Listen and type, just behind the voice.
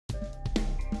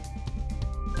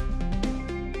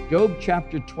Job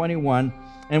chapter 21.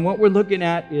 And what we're looking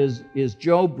at is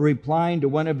Job replying to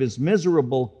one of his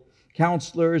miserable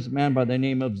counselors, a man by the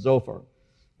name of Zophar.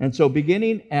 And so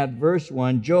beginning at verse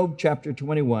 1, Job chapter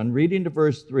 21, reading to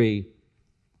verse 3,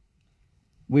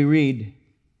 we read,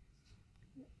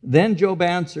 "Then Job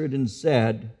answered and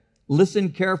said, 'Listen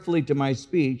carefully to my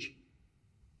speech,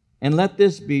 and let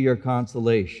this be your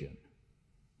consolation.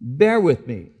 Bear with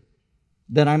me,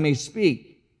 that I may speak,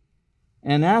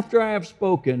 and after I have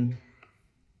spoken,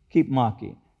 keep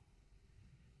mocking.'"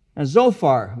 And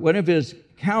Zophar, one of his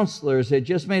counselors, had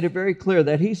just made it very clear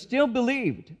that he still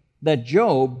believed that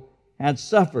Job had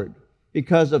suffered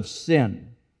because of sin.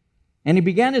 And he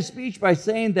began his speech by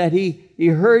saying that he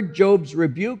heard Job's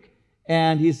rebuke,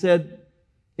 and he said,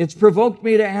 "It's provoked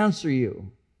me to answer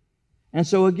you." And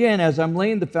so again, as I'm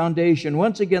laying the foundation,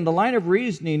 once again, the line of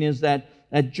reasoning is that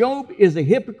Job is a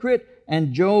hypocrite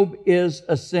and Job is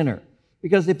a sinner.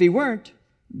 Because if he weren't,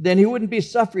 then he wouldn't be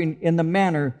suffering in the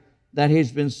manner that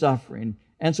he's been suffering.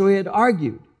 And so he had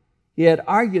argued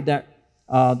that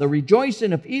the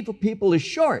rejoicing of evil people is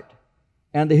short,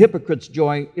 and the hypocrite's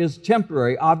joy is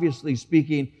temporary, obviously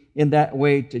speaking in that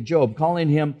way to Job, calling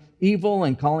him evil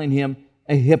and calling him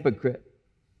a hypocrite.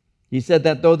 He said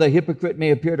that though the hypocrite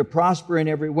may appear to prosper in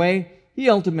every way, he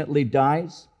ultimately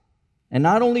dies. And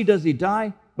not only does he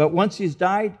die, but once he's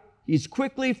died, he's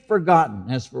quickly forgotten.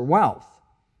 As for wealth,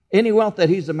 any wealth that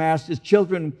he's amassed, his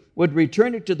children would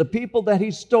return it to the people that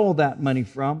he stole that money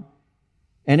from.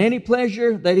 And any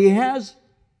pleasure that he has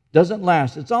doesn't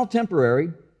last. It's all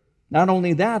temporary. Not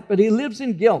only that, but he lives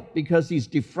in guilt because he's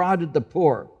defrauded the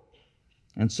poor.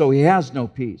 And so he has no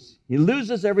peace. He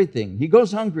loses everything. He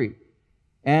goes hungry,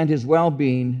 and his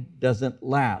well-being doesn't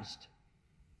last.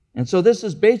 And so this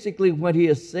is basically what he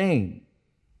is saying.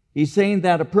 He's saying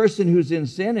that a person who's in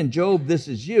sin, and Job, this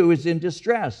is you, is in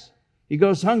distress. He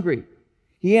goes hungry.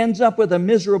 He ends up with a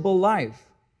miserable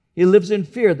life. He lives in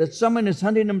fear that someone is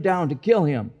hunting him down to kill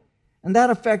him. And that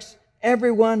affects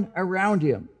everyone around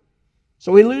him.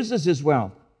 So he loses his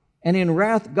wealth. And in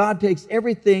wrath, God takes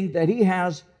everything that he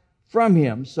has from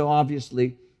him. So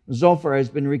obviously, Zophar has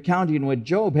been recounting what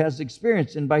Job has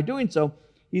experienced. And by doing so,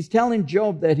 he's telling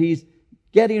Job that he's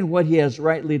getting what he has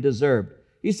rightly deserved.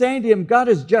 He's saying to him, God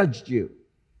has judged you.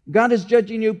 God is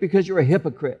judging you because you're a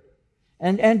hypocrite.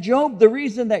 And Job, the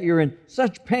reason that you're in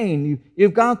such pain,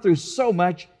 you've gone through so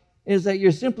much, is that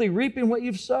you're simply reaping what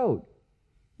you've sowed.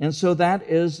 And so that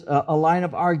is a line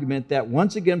of argument that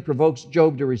once again provokes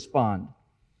Job to respond.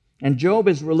 And Job,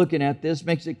 as we're looking at this,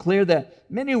 makes it clear that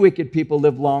many wicked people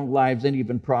live long lives and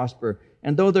even prosper.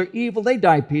 And though they're evil, they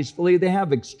die peacefully. They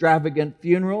have extravagant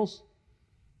funerals.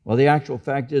 Well, the actual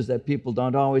fact is that people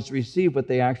don't always receive what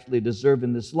they actually deserve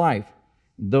in this life.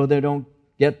 Though they don't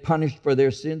get punished for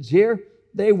their sins here,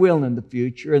 they will in the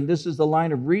future. And this is the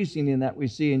line of reasoning that we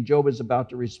see, and Job is about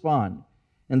to respond.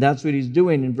 And that's what he's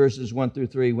doing in verses 1 through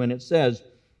 3 when it says,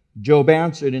 Job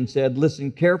answered and said,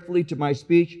 "Listen carefully to my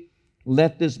speech.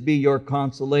 Let this be your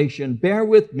consolation. Bear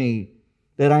with me,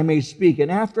 that I may speak.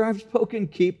 And after I've spoken,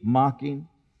 keep mocking."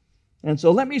 And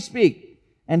so let me speak,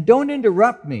 and don't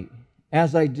interrupt me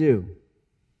as I do.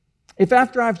 If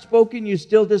after I've spoken you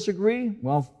still disagree,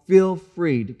 well, feel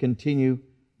free to continue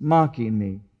mocking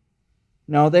me.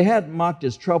 Now, they hadn't mocked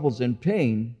his troubles and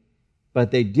pain,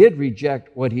 but they did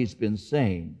reject what he's been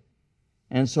saying.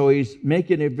 And so he's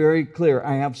making it very clear,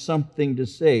 I have something to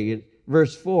say.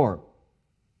 Verse 4,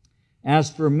 As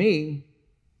for me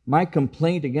is my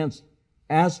complaint against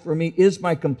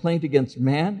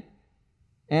man,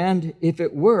 and if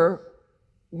it were,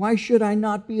 why should I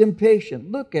not be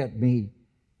impatient? Look at me.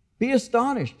 Be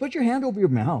astonished. Put your hand over your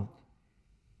mouth.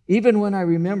 Even when I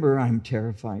remember, I'm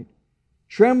terrified.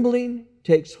 Trembling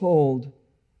takes hold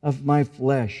of my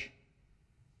flesh.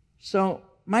 So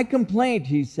my complaint,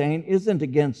 he's saying, isn't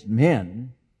against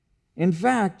men. In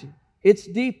fact, it's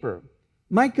deeper.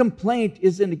 My complaint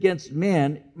isn't against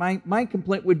men. My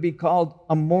complaint would be called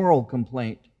a moral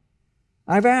complaint.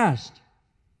 I've asked,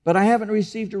 but I haven't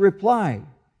received a reply.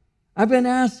 I've been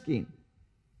asking,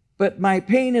 but my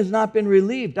pain has not been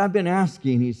relieved. I've been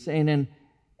asking, he's saying,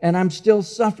 and I'm still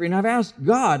suffering. I've asked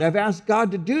God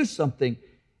to do something,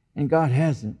 and God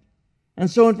hasn't. And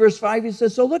so in verse 5, he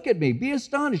says, so look at me, be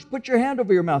astonished, put your hand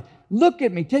over your mouth. Look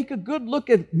at me, take a good look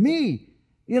at me.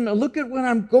 Look at what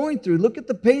I'm going through. Look at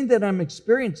the pain that I'm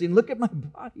experiencing. Look at my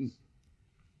body.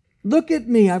 Look at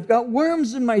me. I've got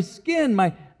worms in my skin.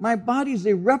 My body's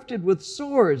erupted with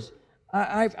sores.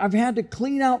 I've had to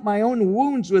clean out my own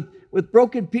wounds with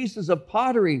broken pieces of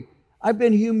pottery. I've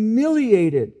been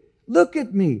humiliated. Look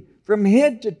at me. From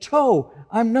head to toe,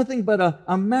 I'm nothing but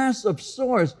a mass of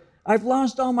sores. I've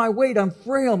lost all my weight. I'm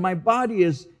frail. My body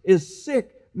is is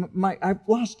sick. I've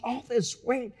lost all this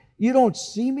weight. You don't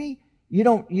see me? You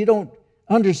don't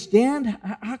understand?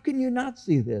 How can you not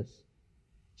see this?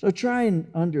 So try and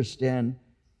understand.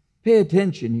 Pay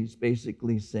attention, he's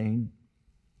basically saying.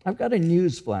 I've got a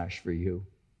news flash for you.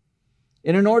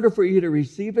 And in order for you to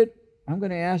receive it, I'm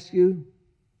going to ask you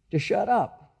to shut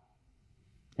up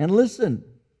and listen.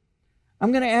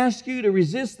 I'm going to ask you to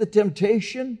resist the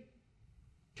temptation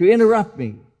to interrupt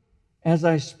me as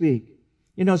I speak.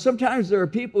 You know, sometimes there are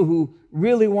people who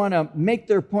really want to make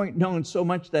their point known so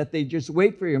much that they just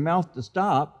wait for your mouth to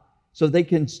stop so they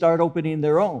can start opening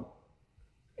their own.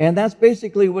 And that's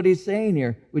basically what he's saying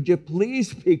here. Would you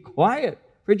please be quiet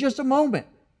for just a moment?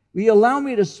 Will you allow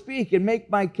me to speak and make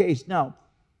my case? Now,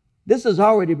 this has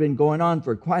already been going on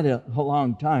for quite a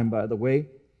long time, by the way.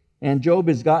 And Job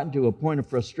has gotten to a point of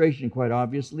frustration, quite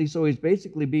obviously. So he's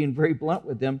basically being very blunt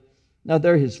with them. Now,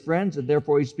 they're his friends, and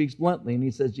therefore he speaks bluntly. And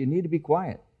he says, you need to be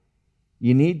quiet.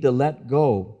 You need to let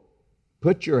go.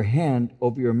 Put your hand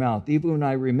over your mouth. Even when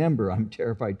I remember, I'm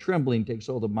terrified. Trembling takes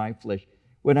hold of my flesh.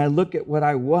 When I look at what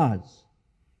I was,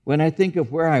 when I think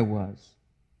of where I was,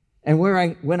 and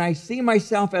when I see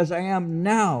myself as I am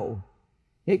now,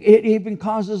 it even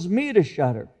causes me to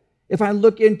shudder. If I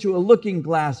look into a looking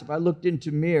glass, if I looked into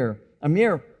a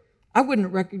mirror, I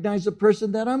wouldn't recognize the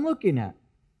person that I'm looking at.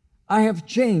 I have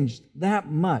changed that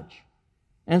much.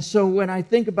 And so when I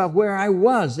think about where I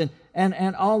was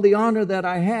and all the honor that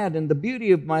I had and the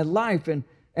beauty of my life and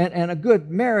a good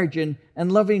marriage and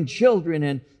loving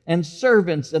children and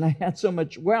servants, and I had so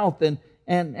much wealth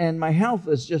and my health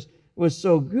was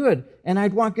so good. And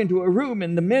I'd walk into a room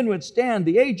and the men would stand,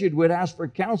 the aged would ask for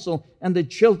counsel, and the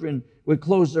children would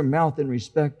close their mouth and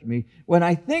respect me. When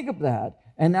I think of that,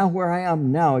 and now where I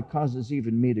am now, it causes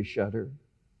even me to shudder.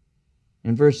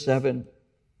 In verse 7,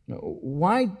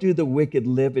 why do the wicked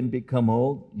live and become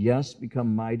old? Yes,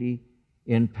 become mighty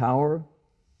in power.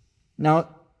 Now,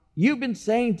 you've been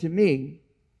saying to me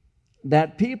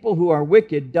that people who are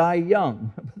wicked die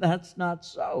young. That's not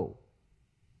so.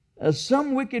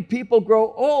 Some wicked people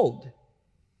grow old,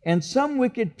 and some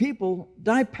wicked people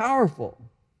die powerful.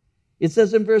 It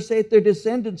says in verse 8, their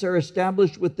descendants are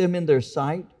established with them in their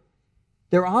sight,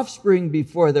 their offspring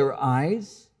before their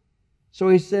eyes. So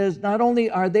he says, not only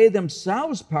are they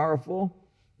themselves powerful,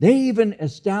 they even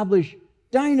establish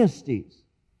dynasties.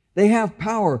 They have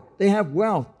power, they have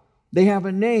wealth, they have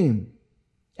a name,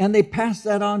 and they pass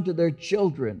that on to their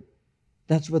children.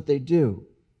 That's what they do.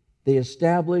 They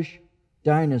establish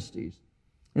dynasties.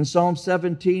 In Psalm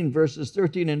 17, verses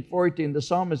 13 and 14, the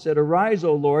psalmist said, arise,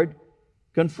 O Lord,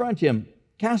 confront him,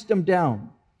 cast him down,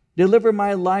 deliver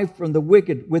my life from the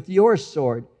wicked with your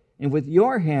sword and with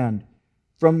your hand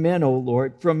from men, O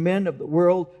Lord, from men of the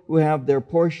world who have their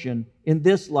portion in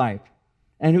this life,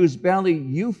 and whose belly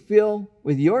you fill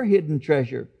with your hidden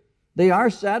treasure. They are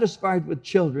satisfied with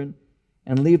children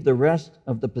and leave the rest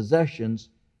of the possessions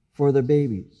for the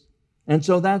babies. And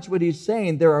so that's what he's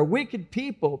saying. There are wicked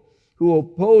people who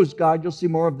oppose God. You'll see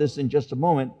more of this in just a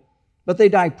moment. But they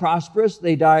die prosperous.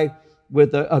 They die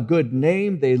with a good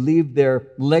name. They leave their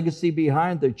legacy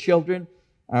behind. Their children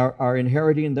are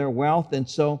inheriting their wealth. And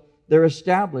so they're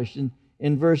established.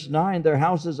 In verse 9, their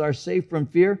houses are safe from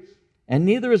fear, and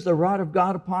neither is the rod of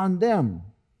God upon them.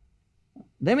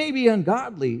 They may be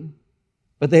ungodly,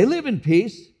 but they live in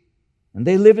peace, and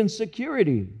they live in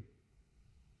security.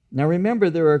 Now remember,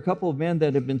 there are a couple of men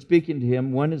that have been speaking to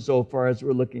him. One is Zophar, as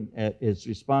we're looking at his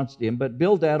response to him, but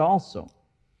Bildad also.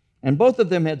 And both of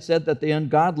them had said that the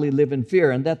ungodly live in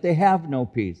fear and that they have no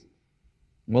peace.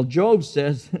 Well, Job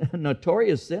says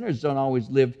notorious sinners don't always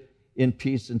live in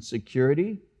peace and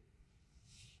security.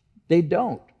 They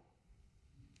don't.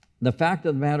 The fact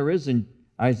of the matter is, in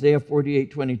Isaiah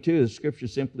 48:22, the scripture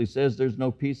simply says, there's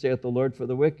no peace, saith the Lord, for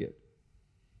the wicked.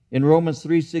 In Romans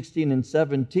 3:16 and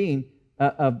 17,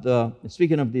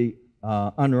 speaking of the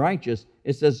unrighteous,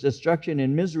 it says, destruction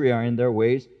and misery are in their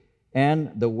ways,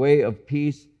 and the way of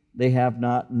peace they have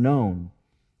not known.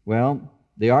 Well,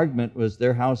 the argument was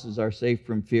their houses are safe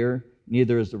from fear,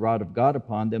 neither is the rod of God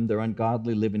upon them. They're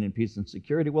ungodly, living in peace and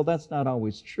security. Well, that's not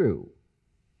always true.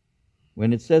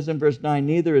 When it says in verse 9,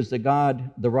 neither is the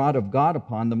rod of God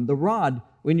upon them. The rod,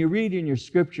 when you read in your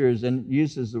scriptures and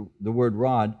uses the word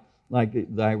rod,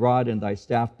 like thy rod and thy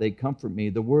staff, they comfort me.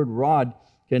 The word rod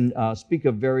can speak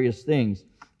of various things.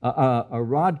 A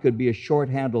rod could be a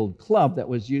short-handled club that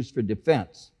was used for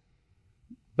defense.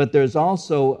 But there's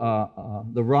also,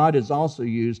 the rod is also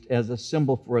used as a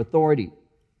symbol for authority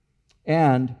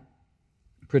and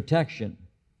protection.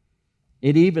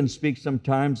 It even speaks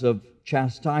sometimes of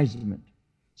chastisement.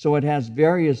 So it has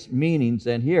various meanings,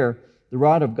 and here the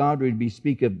rod of God would be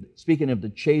speaking of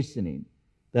the chastening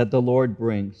that the Lord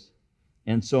brings.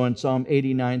 And so in Psalm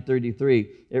 89:33,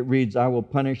 it reads, I will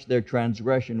punish their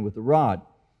transgression with a rod,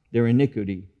 their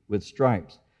iniquity with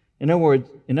stripes. In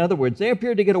other words, they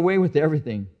appear to get away with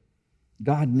everything.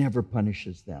 God never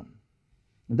punishes them.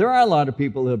 There are a lot of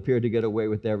people who appear to get away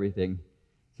with everything.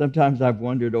 Sometimes I've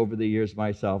wondered over the years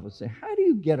myself and say, how do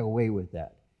you get away with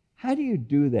that? How do you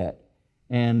do that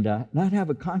and not have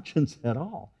a conscience at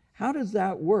all? How does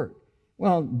that work?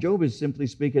 Well, Job is simply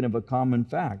speaking of a common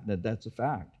fact, that's a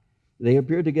fact. They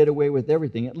appear to get away with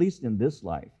everything, at least in this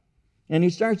life. And he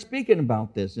starts speaking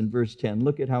about this in verse 10.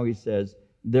 Look at how he says,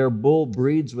 their bull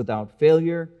breeds without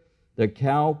failure, their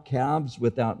cow calves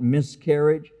without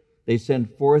miscarriage. They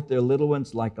send forth their little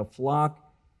ones like a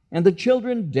flock, and the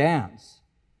children dance.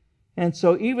 And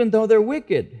so even though they're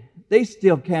wicked, they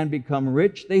still can become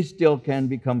rich. They still can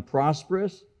become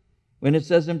prosperous. When it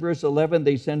says in verse 11,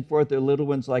 they send forth their little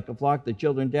ones like a flock, the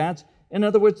children dance. In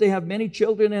other words, they have many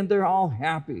children and they're all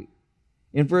happy.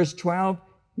 In verse 12,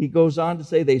 he goes on to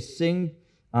say they sing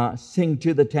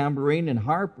to the tambourine and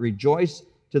harp, rejoice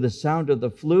to the sound of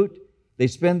the flute. They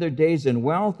spend their days in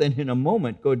wealth and in a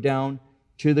moment go down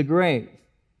to the grave.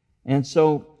 And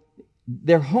so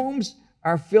their homes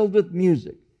are filled with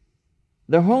music.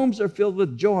 Their homes are filled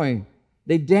with joy.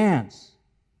 They dance.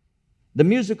 The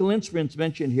musical instruments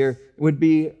mentioned here would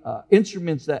be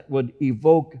instruments that would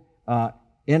evoke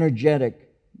energetic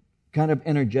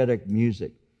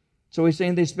music. So he's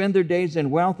saying they spend their days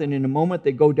in wealth, and in a moment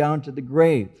they go down to the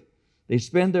grave. They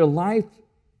spend their life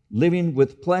living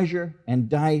with pleasure and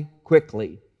die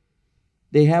quickly.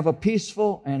 They have a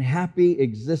peaceful and happy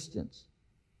existence,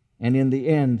 and in the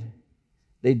end,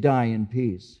 they die in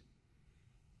peace.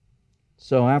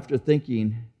 So after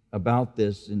thinking about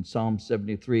this in Psalm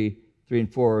 73, 3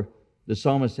 and 4, the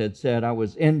psalmist had said, I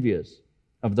was envious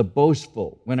of the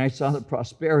boastful when I saw the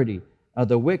prosperity of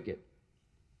the wicked.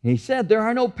 He said, there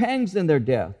are no pangs in their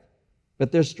death,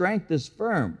 but their strength is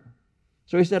firm.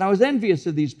 So he said, I was envious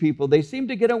of these people. They seem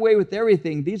to get away with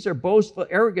everything. These are boastful,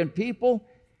 arrogant people,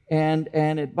 and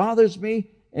it bothers me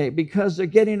because they're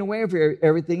getting away with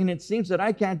everything, and it seems that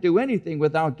I can't do anything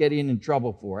without getting in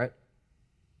trouble for it.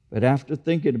 But after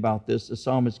thinking about this, the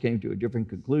psalmist came to a different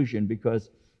conclusion, because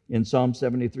in Psalm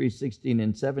 73, 16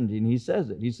 and 17, he says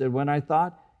it. He said, when I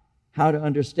thought how to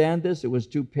understand this, it was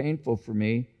too painful for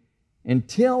me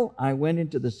until I went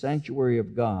into the sanctuary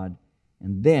of God,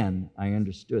 and then I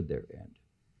understood their end.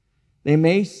 They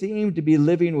may seem to be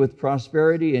living with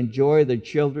prosperity and joy, the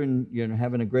children,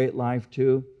 having a great life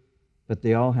too, but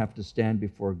they all have to stand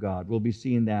before God. We'll be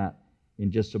seeing that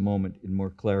in just a moment in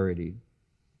more clarity.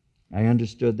 I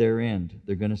understood their end.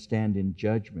 They're going to stand in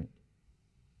judgment.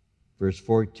 Verse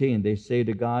 14, they say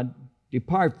to God,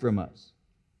 depart from us.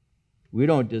 We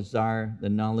don't desire the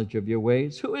knowledge of your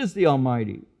ways. Who is the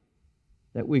Almighty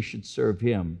that we should serve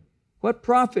him? What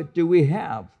profit do we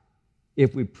have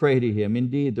if we pray to him?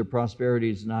 Indeed, their prosperity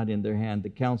is not in their hand. The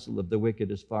counsel of the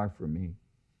wicked is far from me.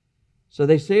 So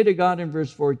they say to God in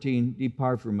verse 14,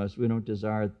 depart from us. We don't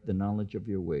desire the knowledge of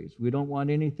your ways. We don't want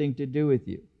anything to do with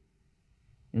you.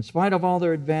 In spite of all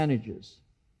their advantages,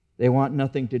 they want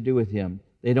nothing to do with him.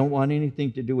 They don't want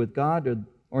anything to do with God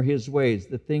or his ways,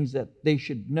 the things that they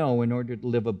should know in order to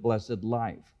live a blessed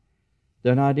life.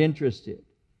 They're not interested.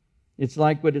 It's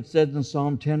like what it says in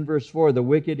Psalm 10, verse 4, the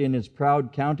wicked in his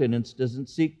proud countenance doesn't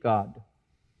seek God.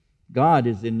 God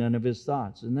is in none of his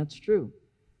thoughts, and that's true.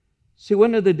 See,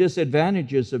 one of the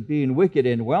disadvantages of being wicked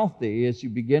and wealthy is you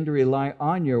begin to rely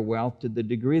on your wealth to the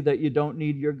degree that you don't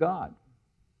need your God.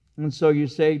 And so you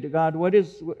say to God,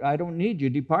 I don't need you.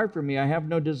 Depart from me. I have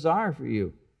no desire for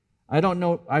you. I don't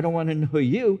want to know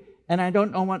you, and I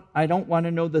don't want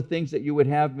to know the things that you would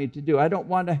have me to do. I don't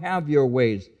want to have your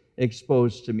ways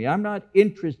exposed to me. I'm not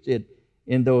interested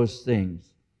in those things.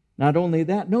 Not only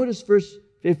that, notice verse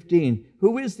 15.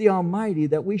 Who is the Almighty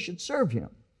that we should serve him?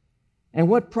 And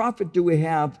what profit do we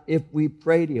have if we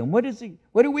pray to him? What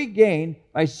do we gain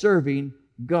by serving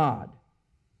God?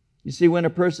 You see, when a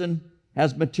person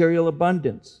has material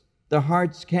abundance, their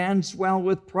hearts can swell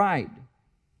with pride.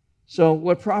 So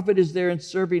what profit is there in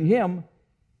serving him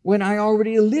when I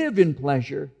already live in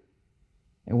pleasure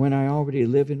and when I already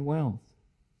live in wealth?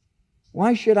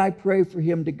 Why should I pray for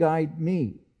him to guide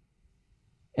me?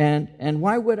 And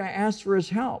why would I ask for his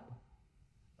help?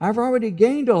 I've already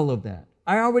gained all of that.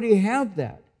 I already have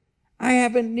that. I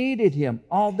haven't needed him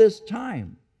all this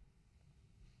time.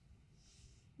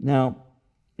 Now,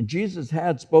 Jesus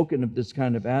had spoken of this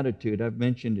kind of attitude. I've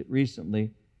mentioned it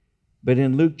recently. But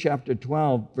in Luke chapter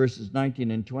 12, verses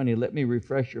 19 and 20, let me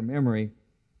refresh your memory.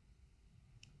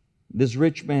 This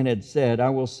rich man had said, I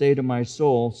will say to my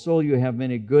soul, soul, you have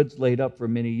many goods laid up for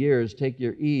many years. Take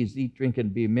your ease, eat, drink,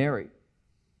 and be merry.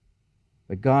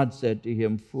 But God said to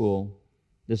him, fool,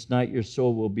 this night your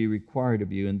soul will be required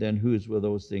of you, and then whose will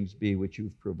those things be which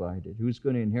you've provided? Who's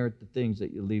going to inherit the things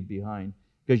that you leave behind?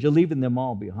 Because you're leaving them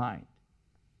all behind.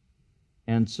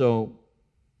 And so,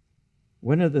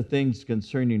 one of the things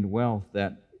concerning wealth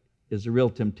that is a real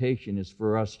temptation is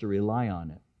for us to rely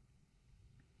on it.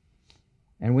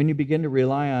 And when you begin to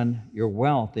rely on your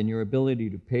wealth and your ability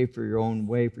to pay for your own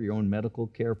way, for your own medical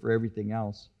care, for everything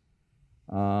else,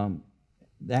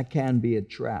 that can be a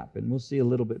trap. And we'll see a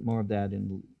little bit more of that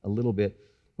in a little bit.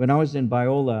 When I was in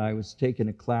Biola, I was taking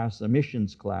a class, a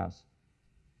missions class.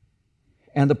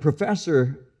 And the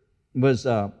professor was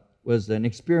an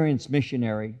experienced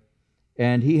missionary,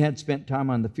 and he had spent time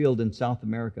on the field in South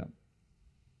America.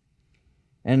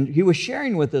 And he was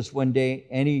sharing with us one day,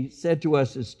 and he said to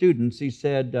us as students, he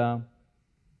said,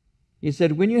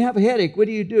 when you have a headache, what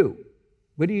do you do?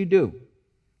 What do you do?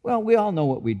 Well, we all know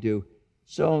what we do.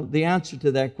 So the answer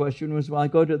to that question was, well, I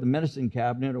go to the medicine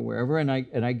cabinet or wherever, and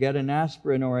I get an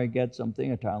aspirin, or I get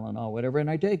something, a Tylenol, whatever, and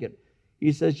I take it.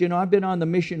 He says, I've been on the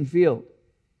mission field.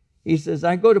 He says,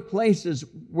 I go to places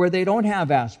where they don't have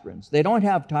aspirins, they don't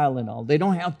have Tylenol, they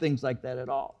don't have things like that at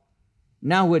all.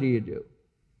 Now what do?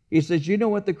 He says, you know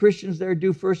what the Christians there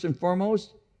do first and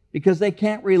foremost? Because they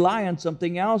can't rely on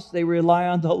something else, they rely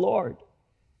on the Lord.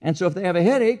 And so if they have a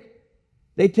headache,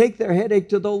 they take their headache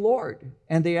to the Lord,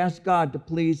 and they ask God to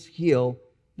please heal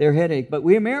their headache. But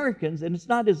we Americans, and it's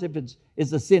not as if it's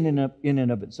a sin in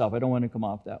and of itself. I don't want to come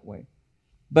off that way.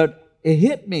 But it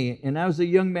hit me, and I was a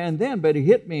young man then, but it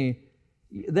hit me.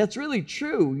 That's really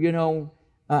true.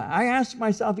 I ask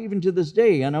myself even to this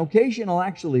day, on occasion I'll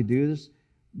actually do this,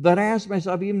 but I ask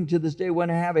myself even to this day when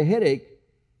I have a headache,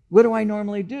 what do I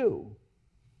normally do?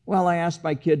 Well, I ask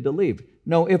my kid to leave.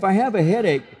 No, if I have a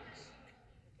headache,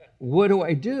 what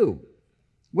do?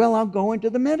 Well, I'll go into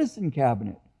the medicine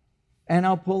cabinet, and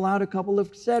I'll pull out a couple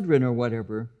of Excedrin or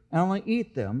whatever, and I'll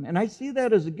eat them. And I see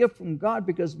that as a gift from God,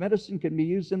 because medicine can be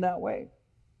used in that way.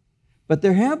 But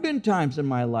there have been times in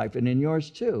my life, and in yours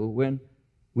too, when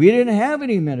we didn't have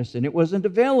any medicine. It wasn't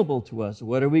available to us.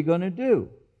 What are we going to do?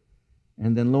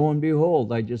 And then lo and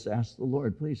behold, I just asked the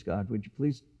Lord, please, God, would you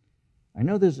please, I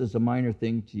know this is a minor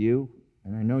thing to you,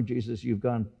 and I know, Jesus, you've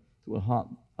gone through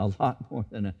a lot more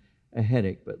than a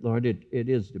headache, but Lord, it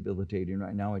is debilitating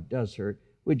right now. It does hurt.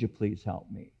 Would you please help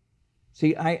me?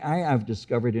 See, I've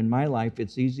discovered in my life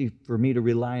it's easy for me to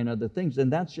rely on other things,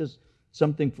 and that's just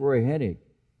something for a headache.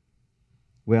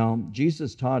 Well,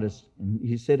 Jesus taught us, and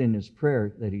he said in his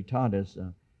prayer that he taught us,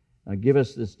 give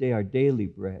us this day our daily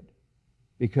bread.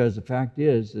 Because the fact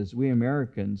is, as we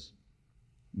Americans,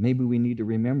 maybe we need to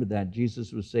remember that.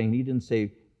 Jesus was saying, he didn't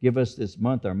say, give us this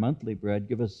month our monthly bread,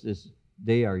 give us this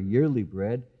day our yearly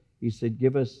bread. He said,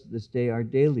 give us this day our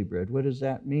daily bread. What does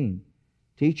that mean?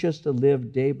 Teach us to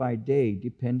live day by day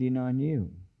depending on you.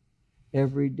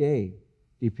 Every day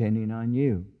depending on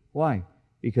you. Why?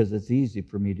 Because it's easy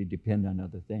for me to depend on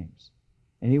other things.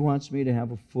 And he wants me to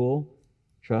have a full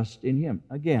trust in him.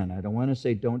 Again, I don't want to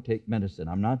say don't take medicine.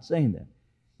 I'm not saying that.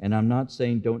 And I'm not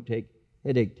saying don't take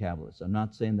headache tablets. I'm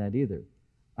not saying that either.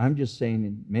 I'm just saying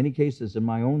in many cases in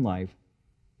my own life,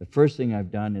 the first thing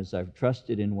I've done is I've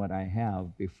trusted in what I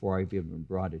have before I've even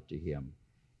brought it to him.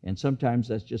 And sometimes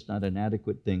that's just not an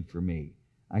adequate thing for me.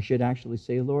 I should actually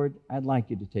say, Lord, I'd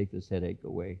like you to take this headache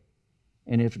away.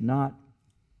 And if not,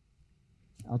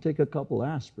 I'll take a couple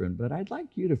aspirin, but I'd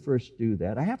like you to first do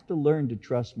that. I have to learn to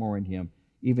trust more in him,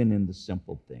 even in the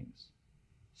simple things.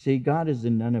 See, God is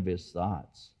in none of his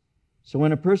thoughts. So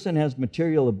when a person has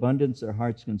material abundance, their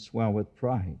hearts can swell with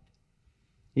pride.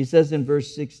 He says in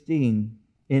verse 16,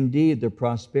 indeed, their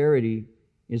prosperity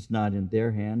is not in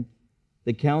their hand.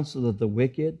 The counsel of the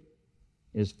wicked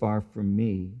is far from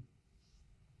me.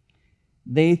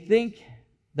 They think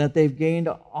that they've gained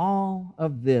all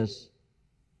of this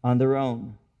on their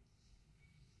own,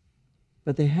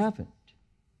 but they haven't.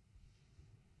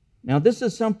 Now, this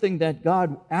is something that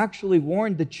God actually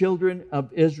warned the children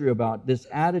of Israel about, this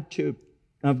attitude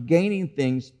of gaining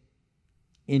things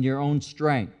in your own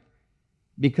strength,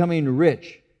 becoming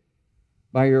rich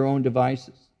by your own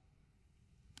devices.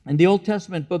 In the Old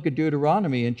Testament book of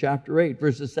Deuteronomy, in chapter 8,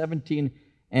 verses 17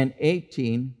 and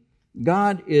 18,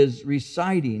 God is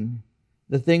reciting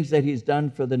the things that he's done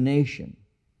for the nation.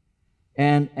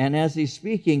 And as he's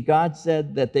speaking, God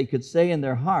said that they could say in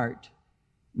their heart,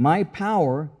 my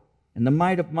power and the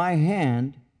might of my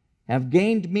hand have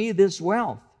gained me this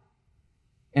wealth.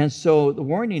 And so the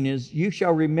warning is, you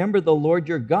shall remember the Lord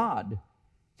your God,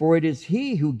 for it is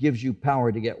he who gives you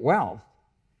power to get wealth,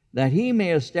 that he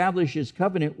may establish his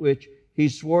covenant which he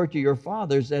swore to your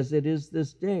fathers as it is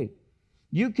this day.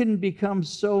 You can become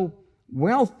so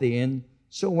wealthy and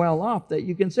so well off that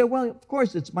you can say, well, of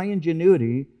course, it's my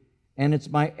ingenuity and it's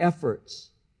my efforts.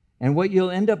 And what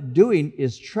you'll end up doing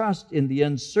is trust in the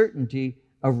uncertainty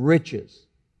of riches.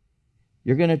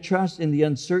 You're going to trust in the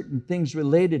uncertain things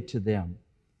related to them.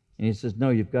 And he says, no,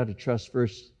 you've got to trust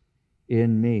first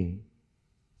in me.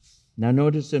 Now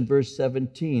notice in verse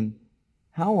 17,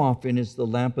 how often is the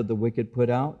lamp of the wicked put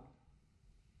out?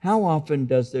 How often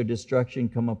does their destruction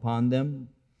come upon them?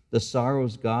 The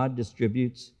sorrows God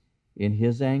distributes in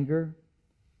his anger?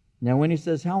 Now when he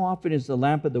says, how often is the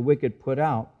lamp of the wicked put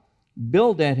out?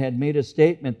 Bildad had made a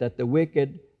statement that the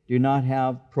wicked do not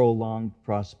have prolonged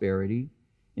prosperity.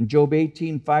 In Job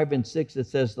 18:5 and 6, it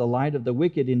says, the light of the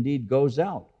wicked indeed goes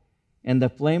out, and the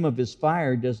flame of his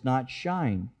fire does not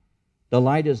shine. The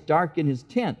light is dark in his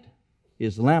tent.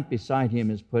 His lamp beside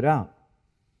him is put out.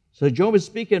 So Job is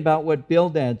speaking about what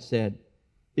Bildad said,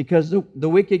 because the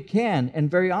wicked can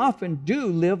and very often do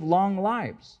live long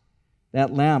lives.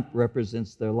 That lamp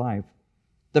represents their life.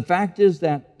 The fact is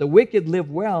that the wicked live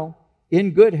well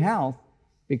in good health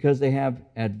because they have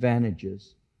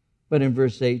advantages. But in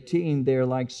verse 18, they are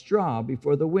like straw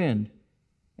before the wind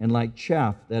and like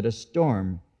chaff that a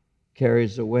storm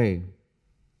carries away.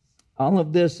 All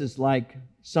of this is like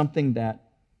something that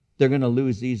they're going to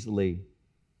lose easily.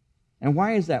 And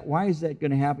why is that? Why is that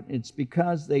going to happen? It's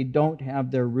because they don't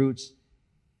have their roots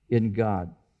in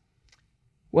God.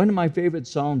 One of my favorite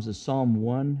Psalms is Psalm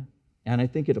 1, and I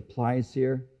think it applies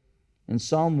here. In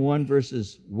Psalm 1,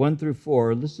 verses 1 through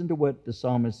 4, listen to what the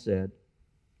psalmist said.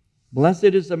 Blessed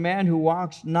is the man who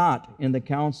walks not in the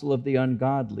counsel of the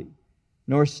ungodly,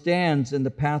 nor stands in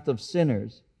the path of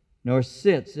sinners, nor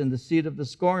sits in the seat of the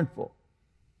scornful.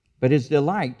 But his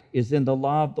delight is in the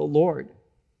law of the Lord,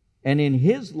 and in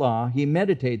his law he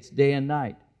meditates day and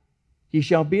night. He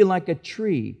shall be like a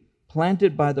tree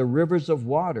planted by the rivers of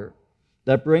water,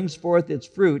 that brings forth its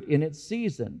fruit in its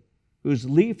season, whose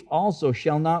leaf also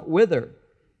shall not wither,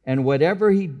 and whatever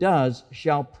he does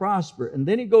shall prosper. And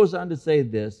then he goes on to say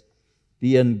this,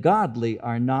 the ungodly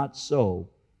are not so,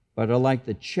 but are like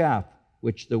the chaff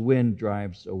which the wind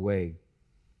drives away.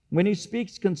 When he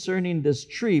speaks concerning this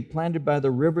tree planted by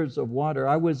the rivers of water,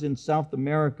 I was in South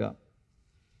America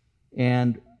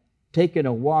and taking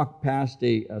a walk past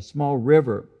a small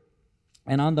river.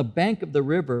 And on the bank of the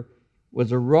river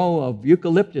was a row of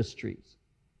eucalyptus trees.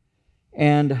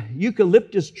 And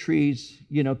eucalyptus trees,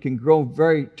 can grow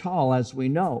very tall, as we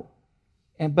know.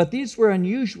 But these were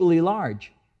unusually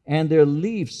large, and their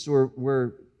leaves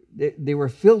were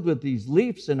filled with these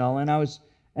leaves and all. And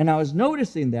I was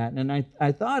noticing that, and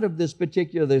I thought of this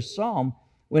particular psalm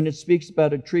when it speaks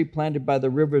about a tree planted by the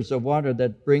rivers of water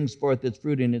that brings forth its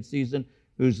fruit in its season,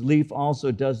 whose leaf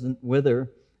also doesn't wither.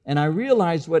 And I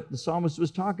realized what the psalmist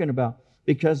was talking about,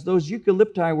 because those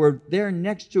eucalypti were there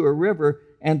next to a river,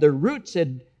 and their roots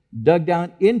had dug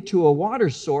down into a water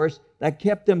source that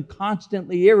kept them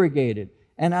constantly irrigated.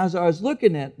 And as I was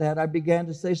looking at that, I began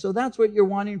to say, so that's what you're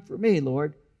wanting for me,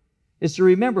 Lord, is to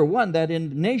remember, one, that in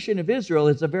the nation of Israel,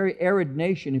 it's a very arid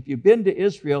nation. If you've been to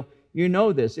Israel, you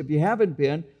know this. If you haven't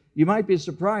been, you might be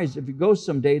surprised if you go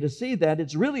someday to see that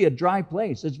it's really a dry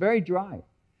place. It's very dry.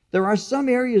 There are some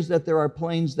areas that there are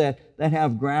plains that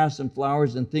have grass and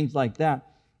flowers and things like that.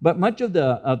 But much of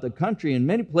the country in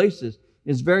many places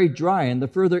is very dry. And the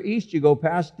further east you go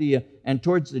past and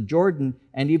towards the Jordan,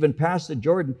 and even past the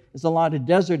Jordan, it's a lot of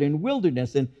desert and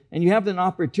wilderness. And you have an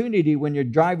opportunity when you're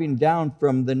driving down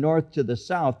from the north to the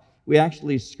south. We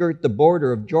actually skirt the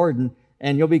border of Jordan,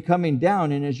 and you'll be coming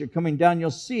down. And as you're coming down,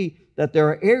 you'll see that there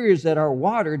are areas that are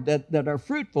watered, that are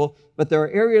fruitful, but there are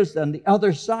areas on the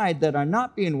other side that are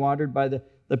not being watered by the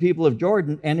people of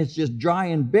Jordan, and it's just dry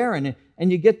and barren.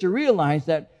 And you get to realize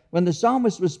that when the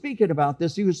psalmist was speaking about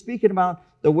this, he was speaking about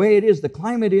the way it is, the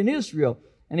climate in Israel.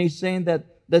 And he's saying that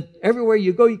everywhere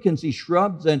you go, you can see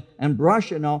shrubs and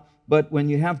brush and all, but when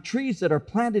you have trees that are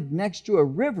planted next to a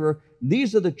river,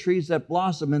 these are the trees that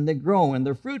blossom and they grow and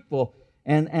they're fruitful.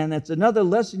 And that's another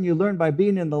lesson you learn by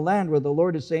being in the land where the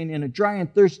Lord is saying, in a dry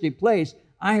and thirsty place,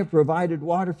 I have provided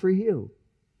water for you.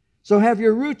 So have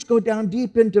your roots go down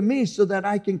deep into me so that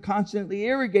I can constantly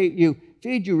irrigate you,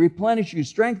 feed you, replenish you,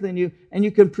 strengthen you, and you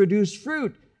can produce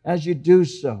fruit as you do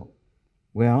so.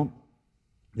 Well,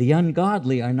 the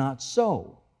ungodly are not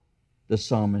so, the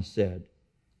psalmist said.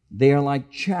 They are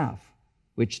like chaff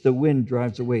which the wind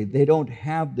drives away. They don't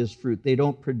have this fruit. They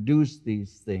don't produce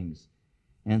these things.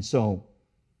 And so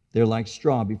they're like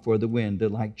straw before the wind. They're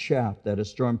like chaff that a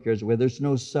storm carries away. There's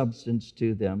no substance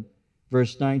to them.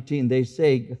 Verse 19, they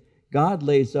say, God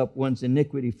lays up one's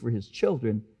iniquity for his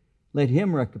children. Let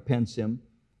him recompense him,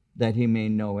 that he may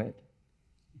know it.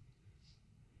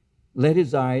 Let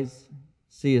his eyes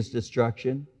see his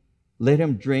destruction. Let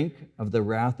him drink of the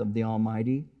wrath of the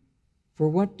Almighty. For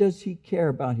what does he care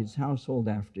about his household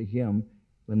after him,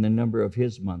 when the number of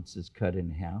his months is cut in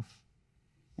half?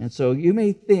 And so you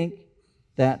may think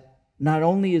that not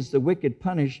only is the wicked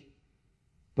punished,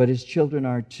 but his children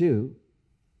are too.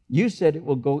 You said it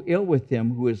will go ill with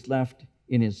him who is left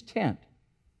in his tent.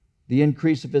 The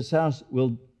increase of his house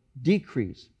will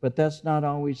decrease, but that's not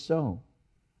always so.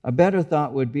 A better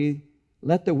thought would be,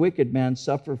 let the wicked man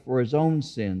suffer for his own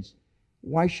sins.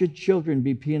 Why should children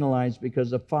be penalized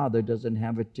because a father doesn't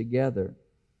have it together?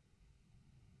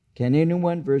 Can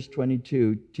anyone, verse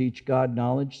 22, teach God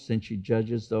knowledge since he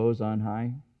judges those on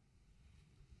high?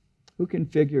 Who can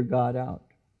figure God out?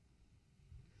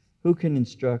 Who can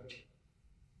instruct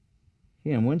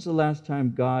him? When's the last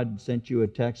time God sent you a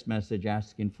text message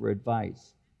asking for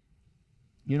advice?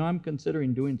 I'm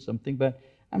considering doing something, but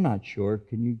I'm not sure.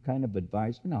 Can you kind of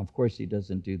advise? No, of course he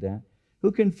doesn't do that.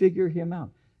 Who can figure him out?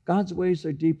 God's ways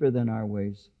are deeper than our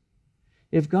ways.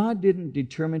 If God didn't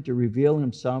determine to reveal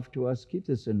himself to us, keep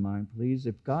this in mind, please.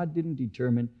 If God didn't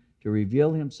determine to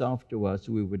reveal himself to us,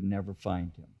 we would never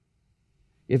find him.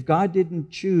 If God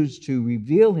didn't choose to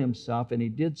reveal himself, and he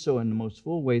did so in the most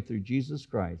full way through Jesus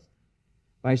Christ,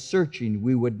 by searching,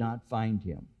 we would not find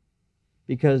him.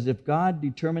 Because if God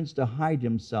determines to hide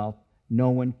himself, no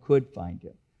one could find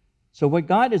him. So what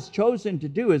God has chosen to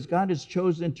do is God has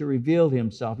chosen to reveal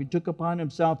himself. He took upon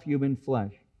himself human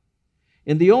flesh.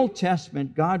 In the Old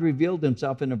Testament, God revealed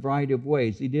himself in a variety of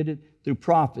ways. He did it through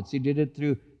prophets. He did it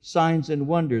through signs and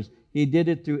wonders. He did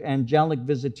it through angelic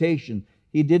visitation.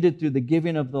 He did it through the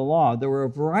giving of the law. There were a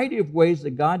variety of ways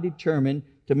that God determined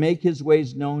to make his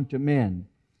ways known to men.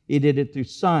 He did it through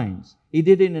signs. He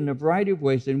did it in a variety of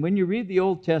ways. And when you read the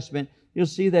Old Testament, you'll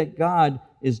see that God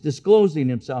is disclosing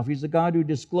himself. He's a God who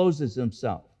discloses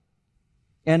himself.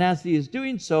 And as he is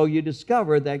doing so, you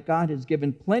discover that God has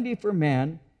given plenty for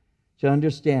man to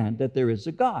understand that there is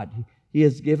a God. He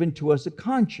has given to us a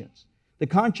conscience. The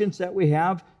conscience that we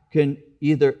have can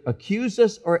either accuse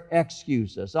us or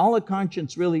excuse us. All a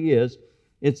conscience really is,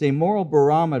 it's a moral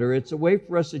barometer. It's a way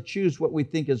for us to choose what we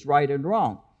think is right and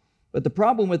wrong. But the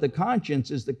problem with the conscience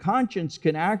is the conscience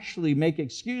can actually make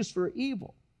excuse for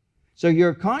evil. So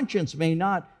your conscience may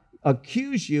not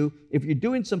accuse you if you're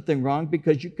doing something wrong,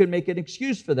 because you can make an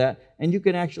excuse for that, and you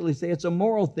can actually say it's a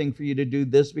moral thing for you to do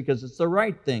this because it's the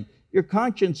right thing. Your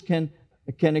conscience can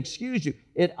excuse you.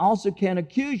 It also can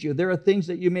accuse you. There are things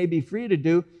that you may be free to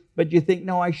do, but you think,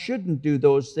 no, I shouldn't do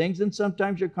those things, and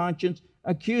sometimes your conscience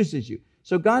accuses you.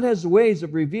 So God has ways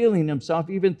of revealing himself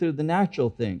even through the natural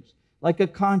things, like a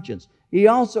conscience. He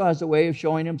also has a way of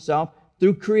showing himself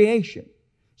through creation.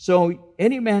 So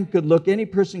any man could look, any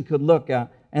person could look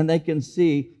at, and they can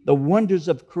see the wonders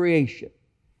of creation.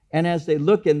 And as they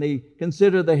look and they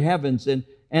consider the heavens and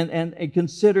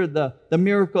consider the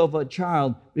miracle of a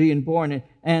child being born,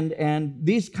 and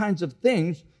these kinds of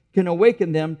things can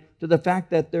awaken them to the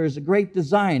fact that there's a great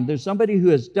design. There's somebody who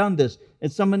has done this.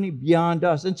 It's somebody beyond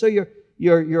us. And so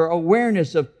your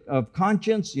awareness of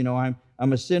conscience,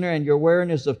 I'm a sinner, and your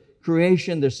awareness of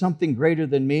creation, there's something greater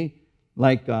than me.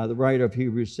 Like the writer of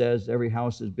Hebrews says, every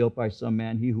house is built by some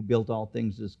man. He who built all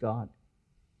things is God.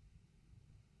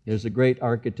 There's a great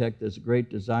architect. There's a great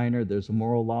designer. There's a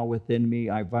moral law within me.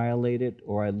 I violate it,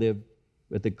 or I live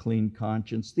with a clean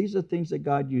conscience. These are things that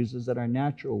God uses that are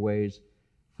natural ways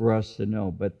for us to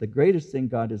know. But the greatest thing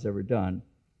God has ever done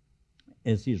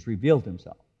is he's revealed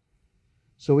himself.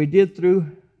 So he did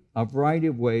through a variety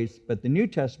of ways, but the New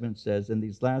Testament says in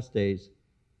these last days,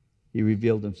 he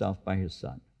revealed himself by his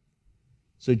Son.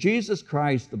 So Jesus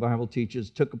Christ, the Bible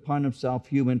teaches, took upon himself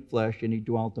human flesh, and he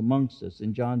dwelt amongst us.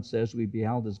 And John says we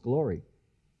beheld his glory,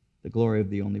 the glory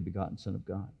of the only begotten Son of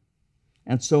God.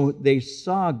 And so they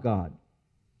saw God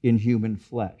in human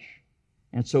flesh.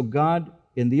 And so God,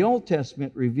 in the Old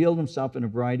Testament, revealed himself in a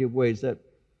variety of ways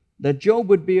that Job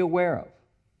would be aware of,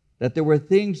 that there were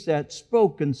things that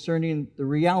spoke concerning the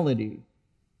reality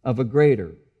of a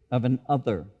greater, of an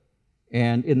other.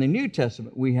 And in the New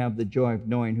Testament, we have the joy of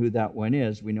knowing who that one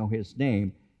is. We know his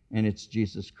name, and it's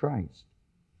Jesus Christ.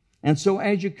 And so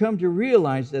as you come to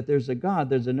realize that there's a God,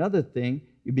 there's another thing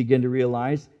you begin to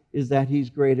realize is that he's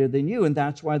greater than you. And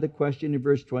that's why the question in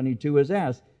verse 22 is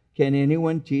asked, can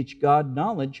anyone teach God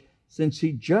knowledge since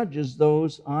he judges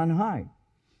those on high?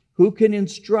 Who can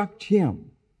instruct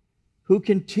him? Who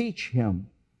can teach him?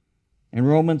 In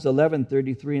Romans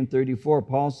 11:33 and 34,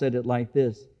 Paul said it like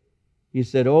this. He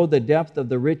said, oh, the depth of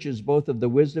the riches, both of the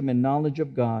wisdom and knowledge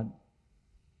of God.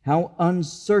 How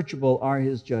unsearchable are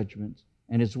his judgments,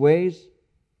 and his ways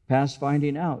past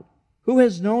finding out. Who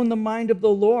has known the mind of the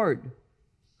Lord?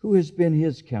 Who has been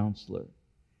his counselor?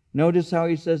 Notice how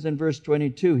he says in verse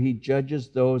 22, he judges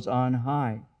those on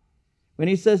high. When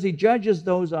he says he judges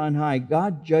those on high,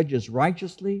 God judges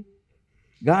righteously,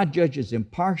 God judges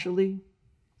impartially,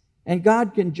 and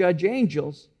God can judge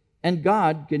angels, and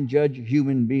God can judge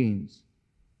human beings.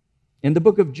 In the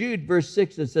book of Jude, verse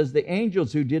 6, it says, the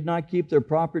angels who did not keep their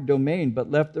proper domain,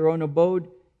 but left their own abode,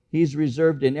 he's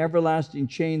reserved in everlasting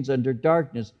chains under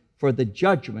darkness for the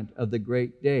judgment of the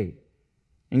great day.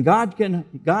 And God can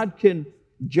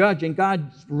judge, and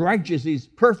God's righteous. He's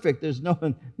perfect. There's not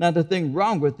a thing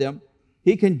wrong with him.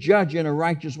 He can judge in a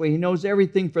righteous way. He knows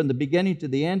everything from the beginning to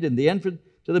the end, and the end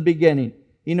to the beginning.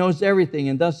 He knows everything,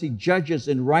 and thus he judges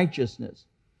in righteousness.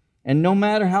 And no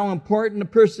matter how important a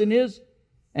person is,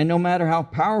 and no matter how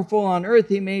powerful on earth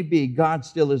he may be, God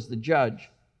still is the judge.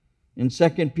 In 2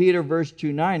 Peter verse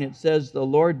 2:9, it says, the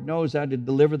Lord knows how to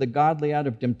deliver the godly out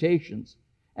of temptations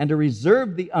and to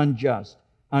reserve the unjust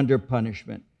under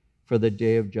punishment for the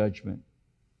day of judgment.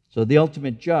 So the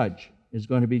ultimate judge is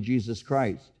going to be Jesus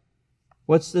Christ.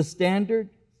 What's the standard?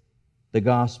 The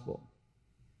gospel.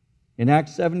 In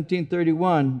Acts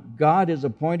 17:31, God has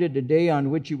appointed a day on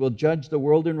which he will judge the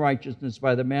world in righteousness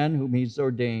by the man whom he's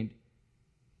ordained.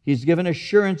 He's given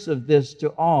assurance of this to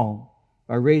all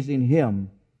by raising him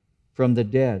from the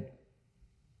dead.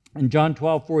 In John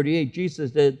 12:48,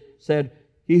 Jesus said,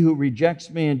 he who rejects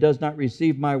me and does not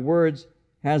receive my words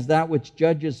has that which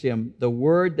judges him. The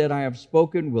word that I have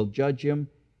spoken will judge him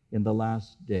in the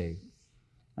last day.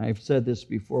 I've said this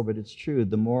before, but it's true.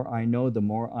 The more I know, the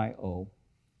more I owe.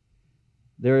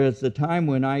 There is a time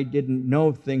when I didn't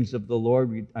know things of the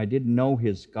Lord. I didn't know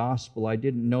his gospel. I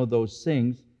didn't know those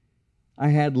things. I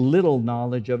had little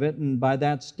knowledge of it, and by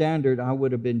that standard, I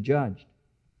would have been judged.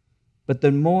 But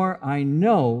the more I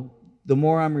know, the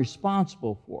more I'm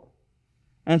responsible for.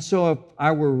 And so if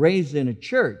I were raised in a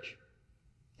church,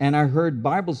 and I heard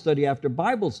Bible study after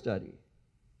Bible study,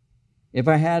 if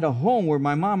I had a home where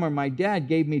my mom or my dad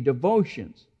gave me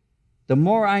devotions, the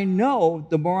more I know,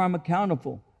 the more I'm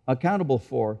accountable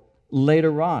for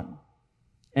later on.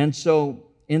 And so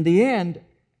in the end,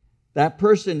 that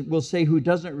person will say who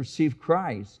doesn't receive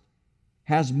Christ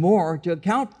has more to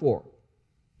account for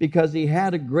because he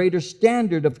had a greater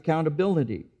standard of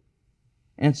accountability.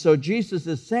 And so Jesus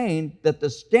is saying that the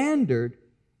standard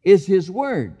is his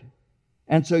word.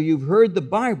 And so you've heard the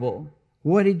Bible.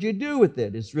 What did you do with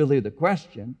it is really the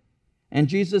question. And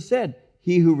Jesus said,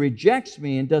 he who rejects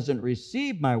me and doesn't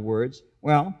receive my words,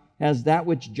 well, has that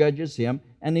which judges him.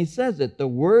 And he says it, the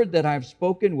word that I've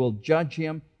spoken will judge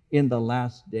him in the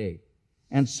last day.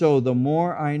 And so the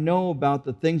more I know about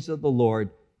the things of the Lord,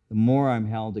 the more I'm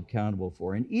held accountable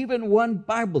for. And even one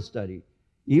Bible study,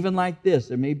 even like this,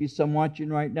 there may be some watching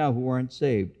right now who aren't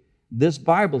saved. This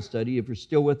Bible study, if you're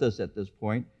still with us at this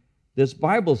point, this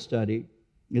Bible study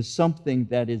is something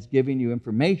that is giving you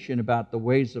information about the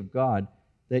ways of God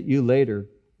that you later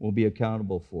will be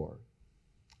accountable for.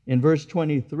 In verse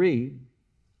 23,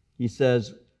 he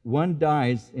says, one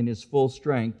dies in his full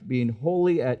strength, being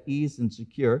wholly at ease and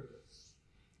secure.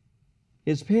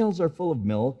 His pails are full of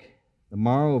milk. The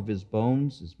marrow of his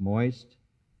bones is moist.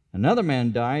 Another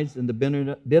man dies in the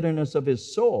bitterness of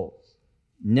his soul,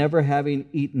 never having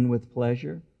eaten with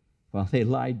pleasure, while they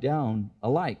lie down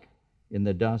alike in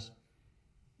the dust,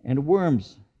 and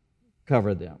worms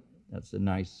cover them. That's a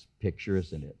nice picture,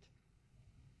 isn't it?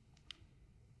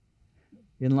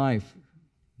 In life,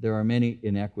 there are many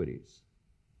inequities.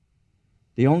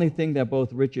 The only thing that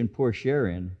both rich and poor share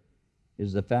in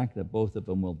is the fact that both of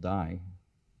them will die.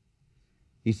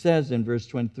 He says in verse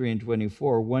 23 and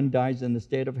 24, one dies in the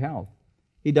state of health.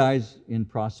 He dies in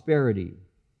prosperity.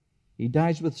 He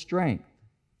dies with strength.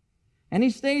 And he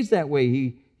stays that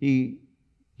way. He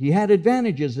had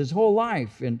advantages his whole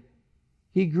life, and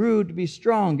he grew to be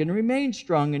strong and remained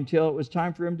strong until it was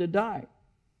time for him to die.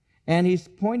 And he's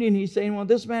saying, well,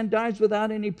 this man dies without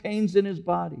any pains in his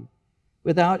body,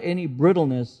 without any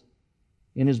brittleness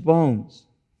in his bones.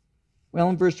 Well,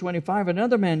 in verse 25,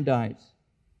 another man dies,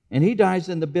 and he dies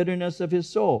in the bitterness of his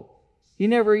soul. He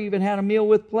never even had a meal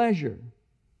with pleasure.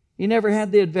 He never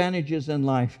had the advantages in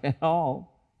life at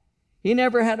all. He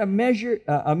never had a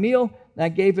meal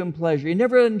that gave him pleasure. He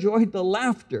never enjoyed the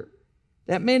laughter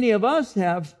that many of us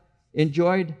have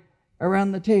enjoyed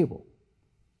around the table.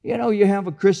 You know, you have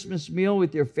a Christmas meal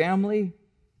with your family.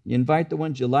 You invite the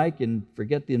ones you like and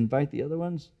forget to invite the other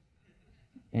ones.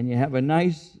 And you have a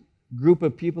nice group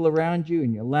of people around you,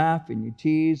 and you laugh and you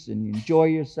tease and you enjoy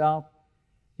yourself.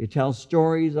 You tell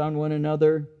stories on one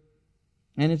another.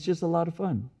 And it's just a lot of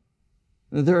fun.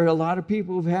 There are a lot of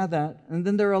people who've had that, and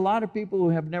then there are a lot of people who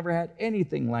have never had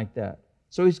anything like that.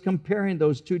 So he's comparing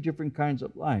those two different kinds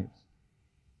of lives.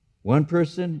 One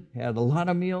person had a lot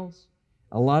of meals,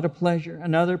 a lot of pleasure.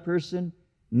 Another person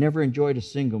never enjoyed a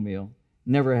single meal,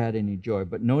 never had any joy.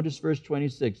 But notice verse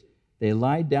 26, they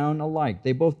lie down alike.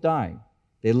 They both die.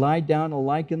 They lie down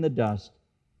alike in the dust,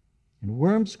 and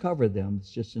worms cover them.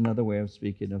 It's just another way of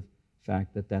speaking of the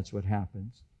fact that that's what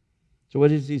happens. So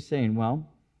what is he saying? Well,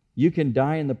 you can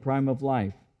die in the prime of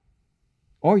life,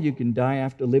 or you can die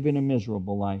after living a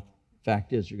miserable life.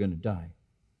 Fact is, you're going to die.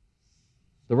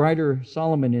 The writer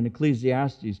Solomon in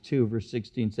Ecclesiastes 2, verse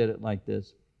 16, said it like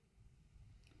this.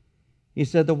 He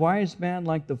said, the wise man,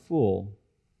 like the fool,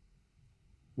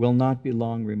 will not be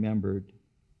long remembered.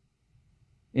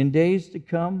 In days to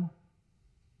come,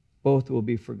 both will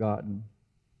be forgotten.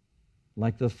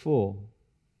 Like the fool,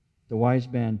 the wise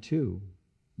man too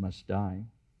must die.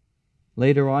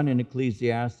 Later on in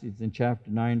Ecclesiastes in chapter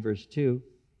 9, verse 2,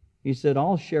 he said,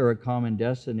 all share a common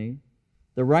destiny,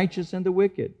 the righteous and the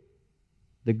wicked,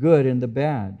 the good and the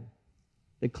bad,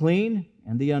 the clean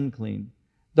and the unclean,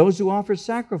 those who offer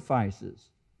sacrifices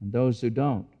and those who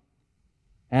don't.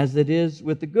 As it is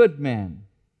with the good man,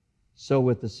 so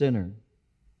with the sinner.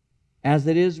 As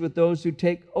it is with those who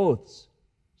take oaths,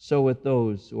 so with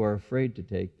those who are afraid to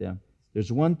take them.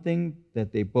 There's one thing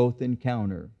that they both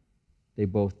encounter. They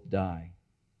both die.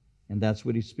 And that's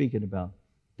what he's speaking about.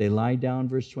 They lie down,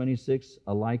 verse 26,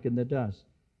 alike in the dust.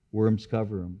 Worms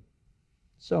cover them.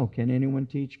 So, can anyone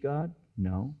teach God?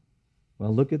 No.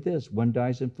 Well, look at this. One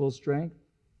dies in full strength.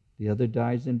 The other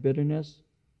dies in bitterness.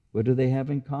 What do they have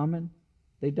in common?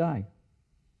 They die.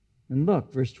 And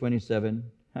look, verse 27,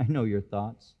 I know your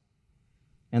thoughts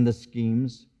and the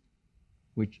schemes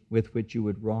with which you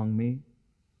would wrong me.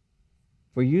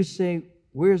 For you say,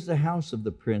 where's the house of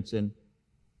the prince, and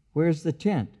where's the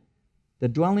tent, the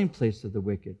dwelling place of the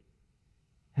wicked?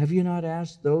 Have you not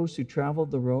asked those who traveled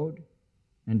the road?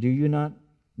 And do you not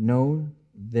know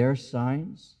their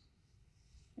signs?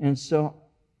 And so,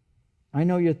 I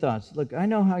know your thoughts. Look, I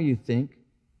know how you think,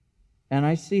 and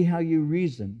I see how you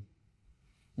reason.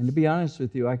 And to be honest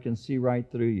with you, I can see right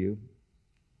through you.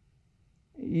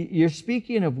 You're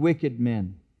speaking of wicked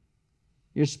men.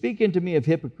 You're speaking to me of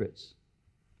hypocrites.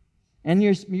 And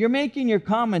you're making your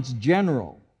comments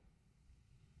general.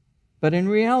 But in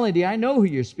reality, I know who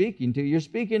you're speaking to. You're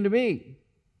speaking to me.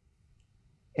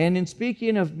 And in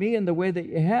speaking of me in the way that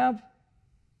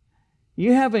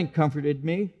you haven't comforted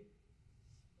me.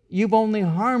 You've only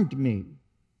harmed me.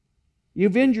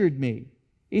 You've injured me.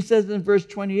 He says in verse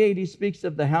 28, he speaks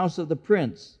of the house of the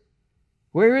prince.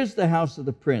 Where is the house of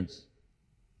the prince?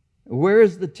 Where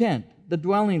is the tent, the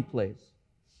dwelling place?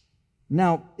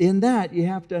 Now, in that, you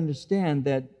have to understand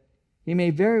that he may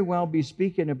very well be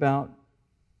speaking about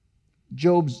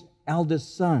Job's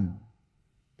eldest son,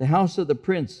 the house of the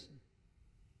prince.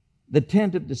 The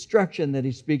tent of destruction that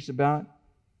he speaks about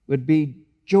would be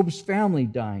Job's family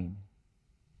dying.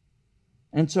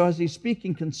 And so as he's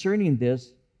speaking concerning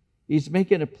this, he's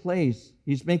making a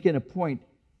point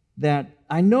that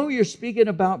I know you're speaking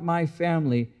about my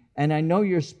family, and I know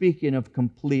you're speaking of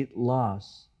complete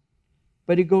loss.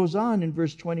 But he goes on in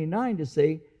verse 29 to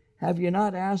say, have you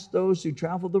not asked those who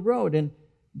travel the road, and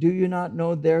do you not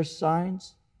know their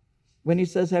signs? When he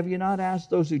says, have you not asked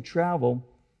those who travel,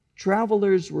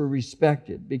 travelers were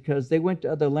respected because they went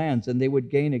to other lands and they would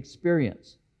gain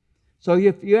experience. So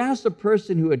if you ask a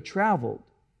person who had traveled,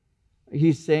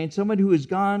 he's saying, someone who has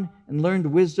gone and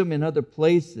learned wisdom in other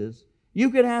places, you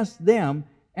could ask them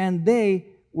and they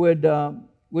would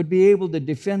be able to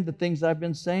defend the things I've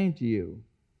been saying to you.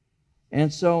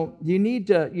 And so you need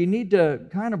to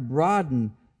kind of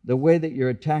broaden the way that you're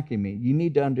attacking me. You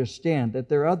need to understand that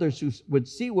there are others who would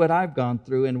see what I've gone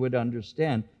through and would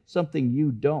understand something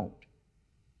you don't.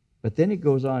 But then he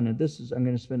goes on, and I'm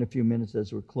going to spend a few minutes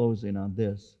as we're closing on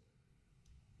this.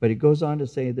 But he goes on to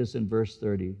say this in verse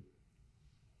 30.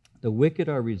 The wicked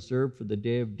are reserved for the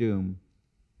day of doom.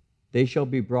 They shall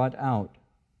be brought out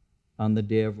on the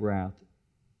day of wrath.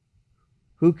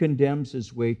 Who condemns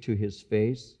his way to his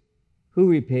face? Who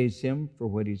repays him for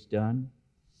what he's done?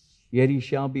 Yet he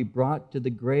shall be brought to the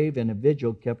grave, and a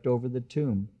vigil kept over the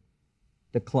tomb.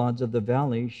 The clods of the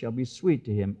valley shall be sweet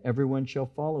to him. Everyone shall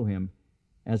follow him,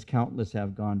 as countless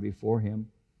have gone before him.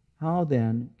 How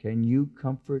then can you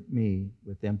comfort me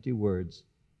with empty words,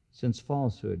 since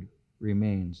falsehood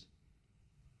remains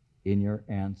in your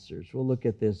answers? We'll look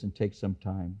at this and take some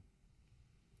time.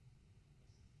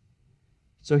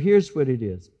 So here's what it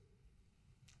is.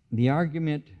 The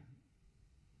argument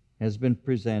has been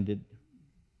presented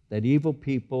that evil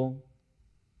people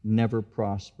never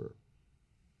prosper,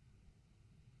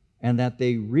 and that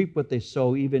they reap what they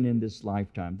sow even in this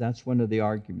lifetime. That's one of the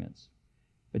arguments.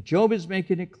 But Job is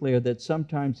making it clear that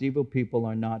sometimes evil people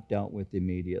are not dealt with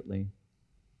immediately.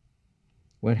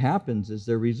 What happens is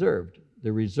they're reserved.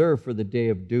 They're reserved for the day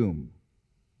of doom.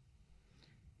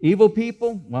 Evil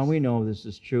people, well, we know this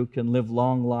is true, can live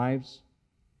long lives.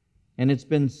 And it's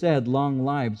been said, long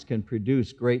lives can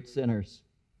produce great sinners.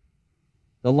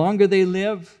 The longer they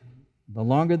live, the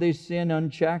longer they sin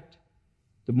unchecked,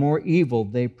 the more evil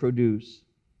they produce.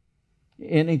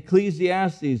 In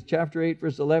Ecclesiastes chapter 8,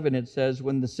 verse 11, it says,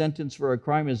 when the sentence for a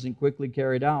crime isn't quickly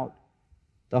carried out,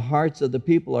 the hearts of the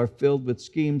people are filled with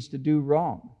schemes to do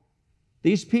wrong.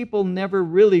 These people never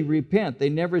really repent. They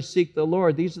never seek the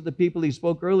Lord. These are the people he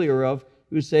spoke earlier of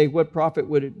who say, what profit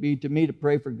would it be to me to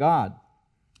pray for God?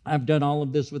 I've done all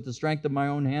of this with the strength of my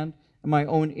own hand and my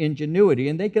own ingenuity.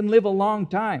 And they can live a long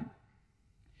time.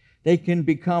 They can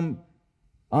become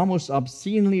almost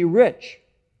obscenely rich.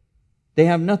 They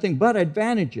have nothing but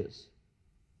advantages.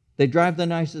 They drive the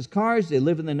nicest cars. They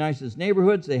live in the nicest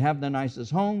neighborhoods. They have the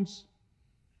nicest homes.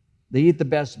 They eat the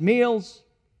best meals.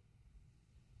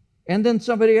 And then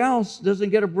somebody else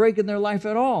doesn't get a break in their life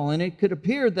at all. And it could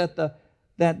appear that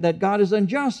that God is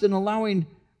unjust in allowing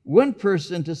one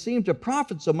person to seem to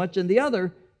profit so much and the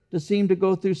other to seem to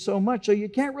go through so much. So you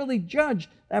can't really judge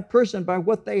that person by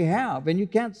what they have. And you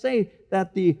can't say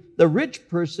that the rich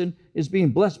person is being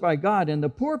blessed by God and the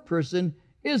poor person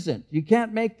isn't. You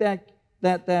can't make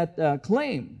that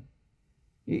claim.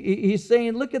 He's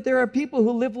saying, look, there are people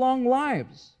who live long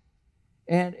lives.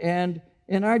 And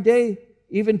in our day,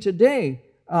 even today,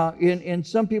 in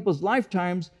some people's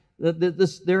lifetimes,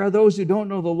 there are those who don't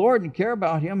know the Lord and care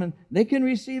about Him, and they can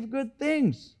receive good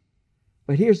things.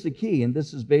 But here's the key, and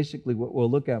this is basically what we'll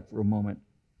look at for a moment.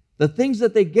 The things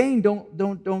that they gain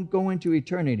don't go into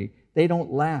eternity. They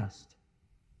don't last.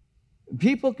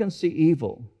 People can see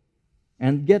evil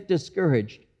and get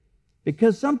discouraged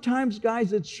because sometimes,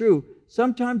 guys, it's true.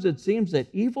 Sometimes it seems that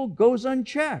evil goes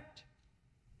unchecked.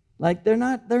 Like they're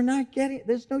not getting,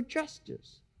 there's no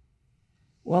justice.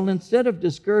 Well, instead of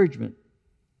discouragement,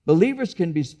 believers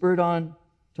can be spurred on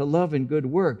to love and good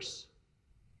works.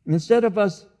 Instead of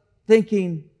us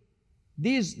thinking,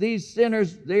 these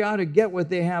sinners, they ought to get what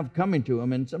they have coming to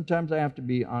them. And sometimes I have to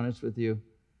be honest with you.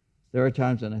 There are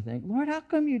times when I think, Lord, how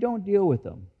come you don't deal with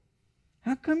them?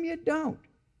 How come you don't?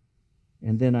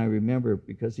 And then I remember,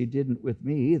 because He didn't with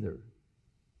me either.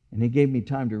 And He gave me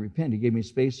time to repent. He gave me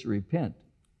space to repent.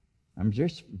 I'm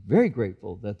just very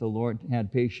grateful that the Lord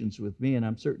had patience with me, and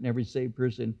I'm certain every saved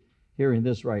person hearing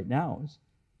this right now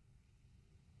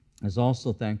is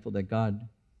also thankful that God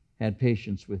had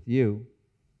patience with you.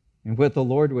 And what the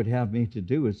Lord would have me to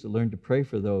do is to learn to pray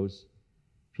for those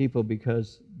people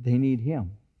because they need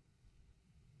Him.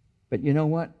 But you know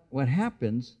what? What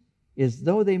happens is,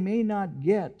 though they may not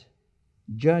get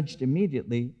judged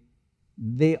immediately,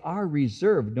 they are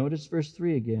reserved. Notice verse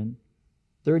 3 again,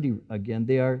 30 again.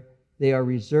 They are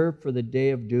reserved for the day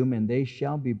of doom, and they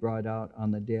shall be brought out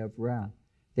on the day of wrath.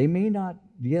 They may not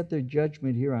get their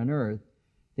judgment here on earth.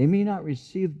 They may not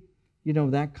receive,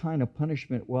 that kind of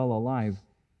punishment while alive,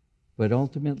 but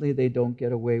ultimately they don't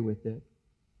get away with it.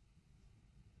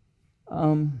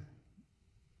 I'm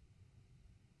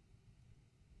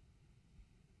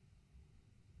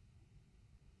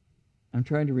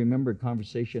trying to remember a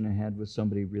conversation I had with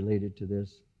somebody related to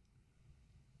this.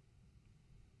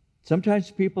 Sometimes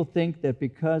people think that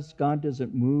because God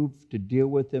doesn't move to deal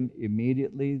with them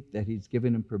immediately, that He's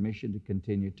given them permission to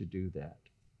continue to do that.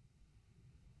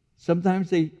 Sometimes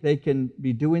they can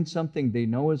be doing something they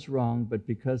know is wrong, but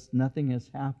because nothing has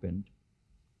happened,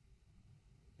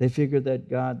 they figure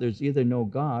that there's either no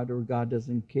God or God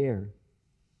doesn't care.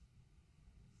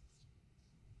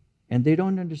 And they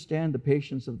don't understand the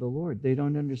patience of the Lord. They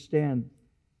don't understand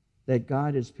that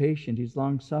God is patient. He's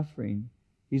long-suffering.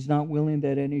 He's not willing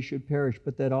that any should perish,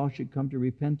 but that all should come to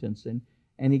repentance.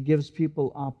 And He gives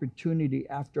people opportunity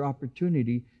after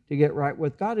opportunity to get right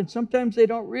with God. And sometimes they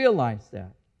don't realize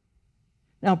that.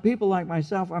 Now, people like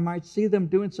myself, I might see them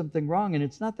doing something wrong, and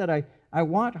it's not that I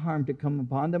want harm to come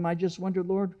upon them. I just wonder,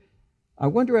 Lord, I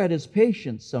wonder at His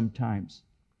patience sometimes.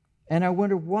 And I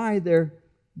wonder why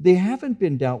they haven't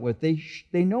been dealt with.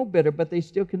 They know better, but they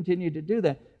still continue to do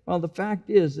that. Well, the fact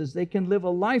is they can live a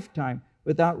lifetime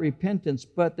without repentance,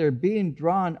 but they're being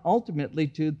drawn ultimately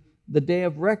to the day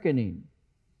of reckoning.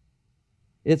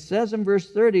 It says in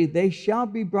verse 30, they shall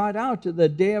be brought out to the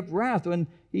day of wrath. When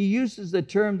he uses the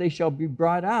term, they shall be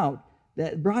brought out,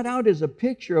 that brought out is a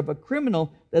picture of a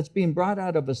criminal that's being brought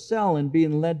out of a cell and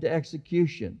being led to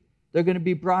execution. They're going to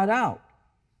be brought out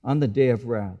on the day of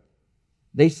wrath.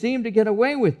 They seem to get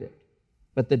away with it,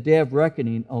 but the day of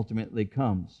reckoning ultimately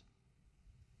comes.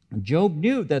 And Job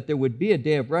knew that there would be a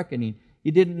day of reckoning.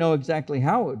 He didn't know exactly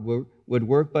how it would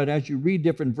work, but as you read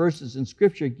different verses in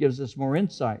Scripture, it gives us more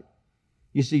insight.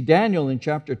 You see, Daniel in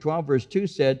chapter 12, verse 2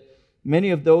 said,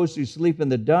 "Many of those who sleep in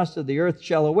the dust of the earth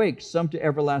shall awake, some to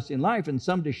everlasting life and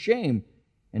some to shame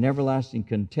and everlasting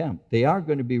contempt." They are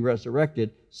going to be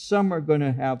resurrected. Some are going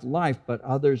to have life, but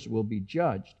others will be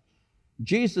judged.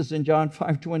 Jesus in John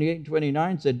 5:28 and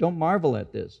 29 said, "Don't marvel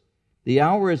at this. The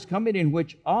hour is coming in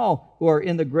which all who are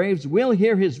in the graves will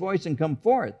hear his voice and come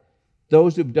forth.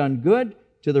 Those who have done good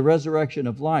to the resurrection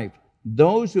of life.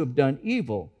 Those who have done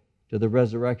evil to the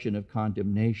resurrection of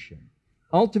condemnation."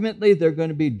 Ultimately, they're going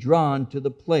to be drawn to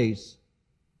the place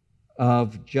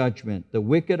of judgment. The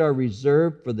wicked are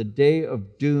reserved for the day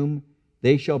of doom.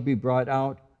 They shall be brought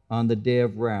out on the day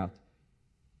of wrath.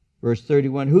 Verse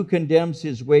 31, "Who condemns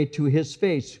his way to his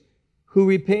face? Who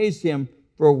repays him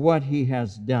for what he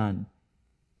has done?"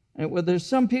 And well, there's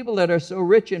some people that are so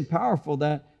rich and powerful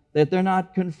that they're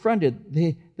not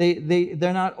confronted.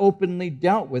 They're not openly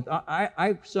dealt with.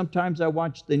 Sometimes I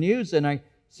watch the news and I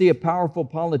see a powerful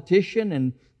politician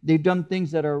and they've done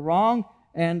things that are wrong,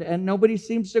 and nobody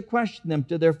seems to question them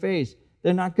to their face.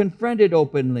 They're not confronted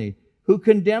openly. Who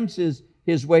condemns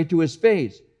his way to his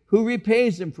face? Who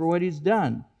repays him for what he's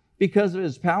done? Because of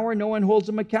his power, no one holds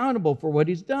him accountable for what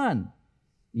he's done.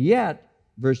 Yet,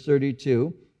 verse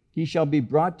 32, "He shall be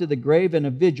brought to the grave in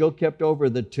a vigil kept over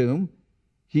the tomb."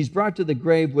 He's brought to the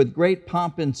grave with great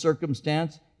pomp and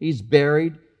circumstance. He's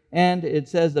buried. And it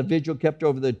says a vigil kept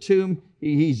over the tomb.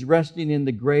 He's resting in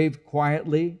the grave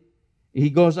quietly.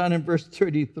 He goes on in verse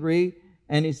 33,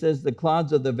 and he says, "The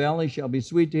clouds of the valley shall be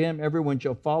sweet to him. Everyone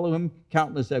shall follow him.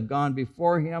 Countless have gone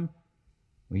before him."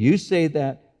 Well, you say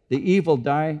that the evil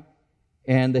die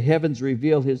and the heavens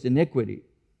reveal his iniquity.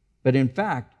 But in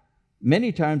fact,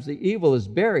 many times the evil is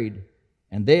buried,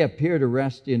 and they appear to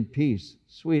rest in peace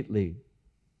sweetly.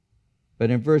 But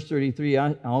in verse 33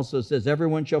 also says,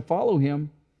 "Everyone shall follow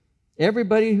him."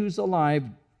 Everybody who's alive,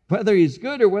 whether he's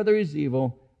good or whether he's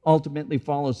evil, ultimately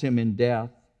follows him in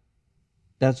death.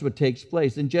 That's what takes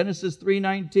place. In Genesis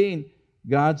 3:19,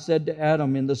 God said to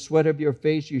Adam, "In the sweat of your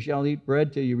face you shall eat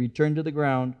bread till you return to the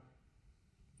ground.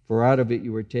 For out of it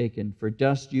you were taken. For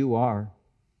dust you are,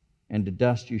 and to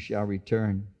dust you shall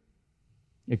return."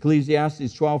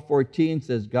 Ecclesiastes 12:14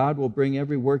 says, "God will bring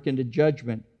every work into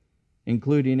judgment,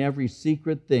 including every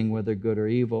secret thing, whether good or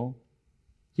evil."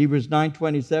 Hebrews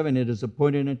 9:27, "It is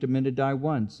appointed unto men to die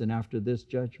once, and after this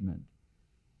judgment."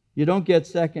 You don't get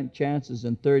second chances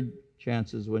and third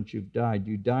chances once you've died.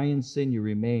 You die in sin, you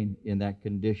remain in that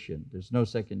condition. There's no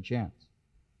second chance.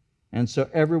 And so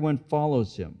everyone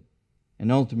follows him,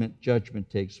 and ultimate judgment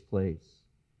takes place.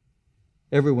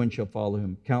 Everyone shall follow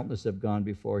him. Countless have gone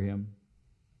before him.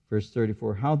 Verse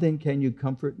 34, "How then can you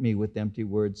comfort me with empty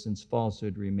words, since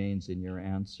falsehood remains in your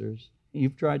answers?"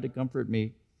 You've tried to comfort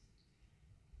me,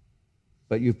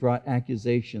 but you've brought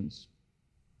accusations,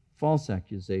 false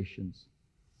accusations.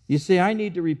 You say, "I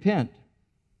need to repent."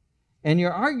 And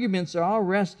your arguments are all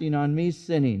resting on me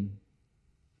sinning.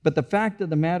 But the fact of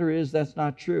the matter is that's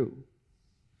not true.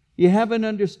 You haven't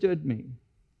understood me,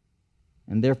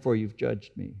 and therefore you've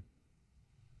judged me.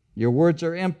 Your words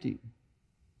are empty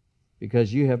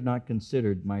because you have not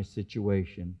considered my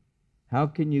situation. How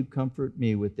can you comfort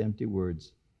me with empty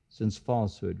words, since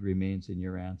falsehood remains in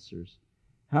your answers?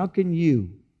 How can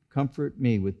you comfort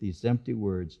me with these empty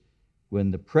words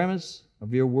when the premise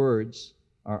of your words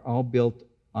are all built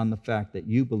on the fact that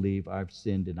you believe I've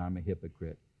sinned and I'm a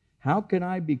hypocrite? How can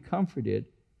I be comforted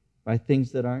by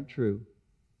things that aren't true?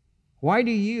 Why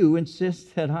do you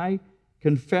insist that I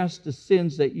confess the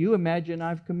sins that you imagine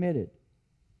I've committed?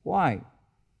 Why?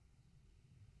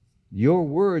 Your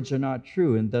words are not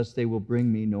true, and thus they will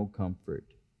bring me no comfort.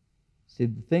 See,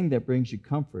 the thing that brings you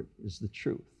comfort is the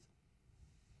truth.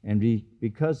 And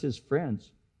because his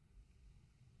friends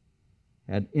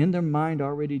had in their mind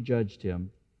already judged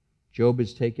him, Job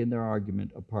has taken their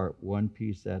argument apart one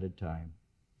piece at a time.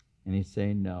 And he's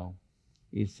saying no.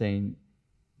 He's saying,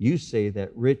 you say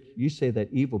that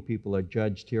evil people are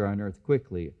judged here on earth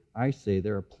quickly. I say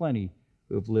there are plenty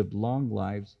who have lived long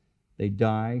lives. They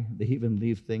die. They even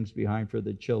leave things behind for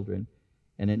their children.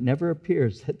 And it never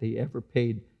appears that they ever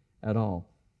paid at all.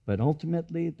 But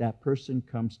ultimately, that person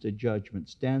comes to judgment,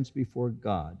 stands before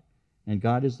God. And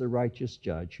God is the righteous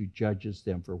judge who judges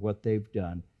them for what they've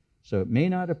done. So it may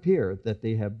not appear that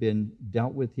they have been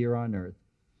dealt with here on earth,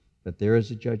 but there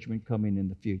is a judgment coming in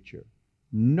the future.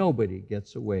 Nobody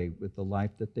gets away with the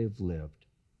life that they've lived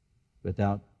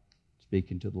without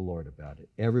speaking to the Lord about it.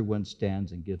 Everyone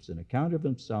stands and gives an account of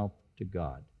himself to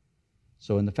God.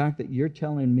 So in the fact that you're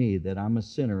telling me that I'm a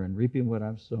sinner and reaping what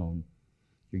I've sown,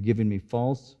 you're giving me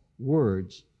false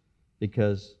words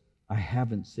because I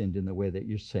haven't sinned in the way that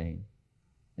you're saying.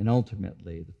 And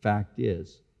ultimately, the fact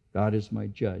is, God is my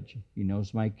judge. He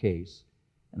knows my case,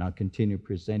 and I'll continue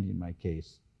presenting my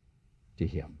case to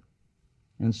Him.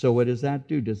 And so what does that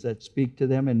do? Does that speak to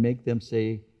them and make them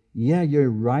say, yeah,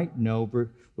 you're right? No,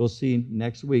 we'll see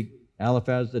next week.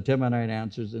 Eliphaz the Temanite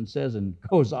answers and says, and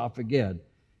goes off again.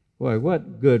 Boy,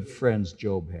 what good friends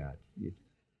Job had.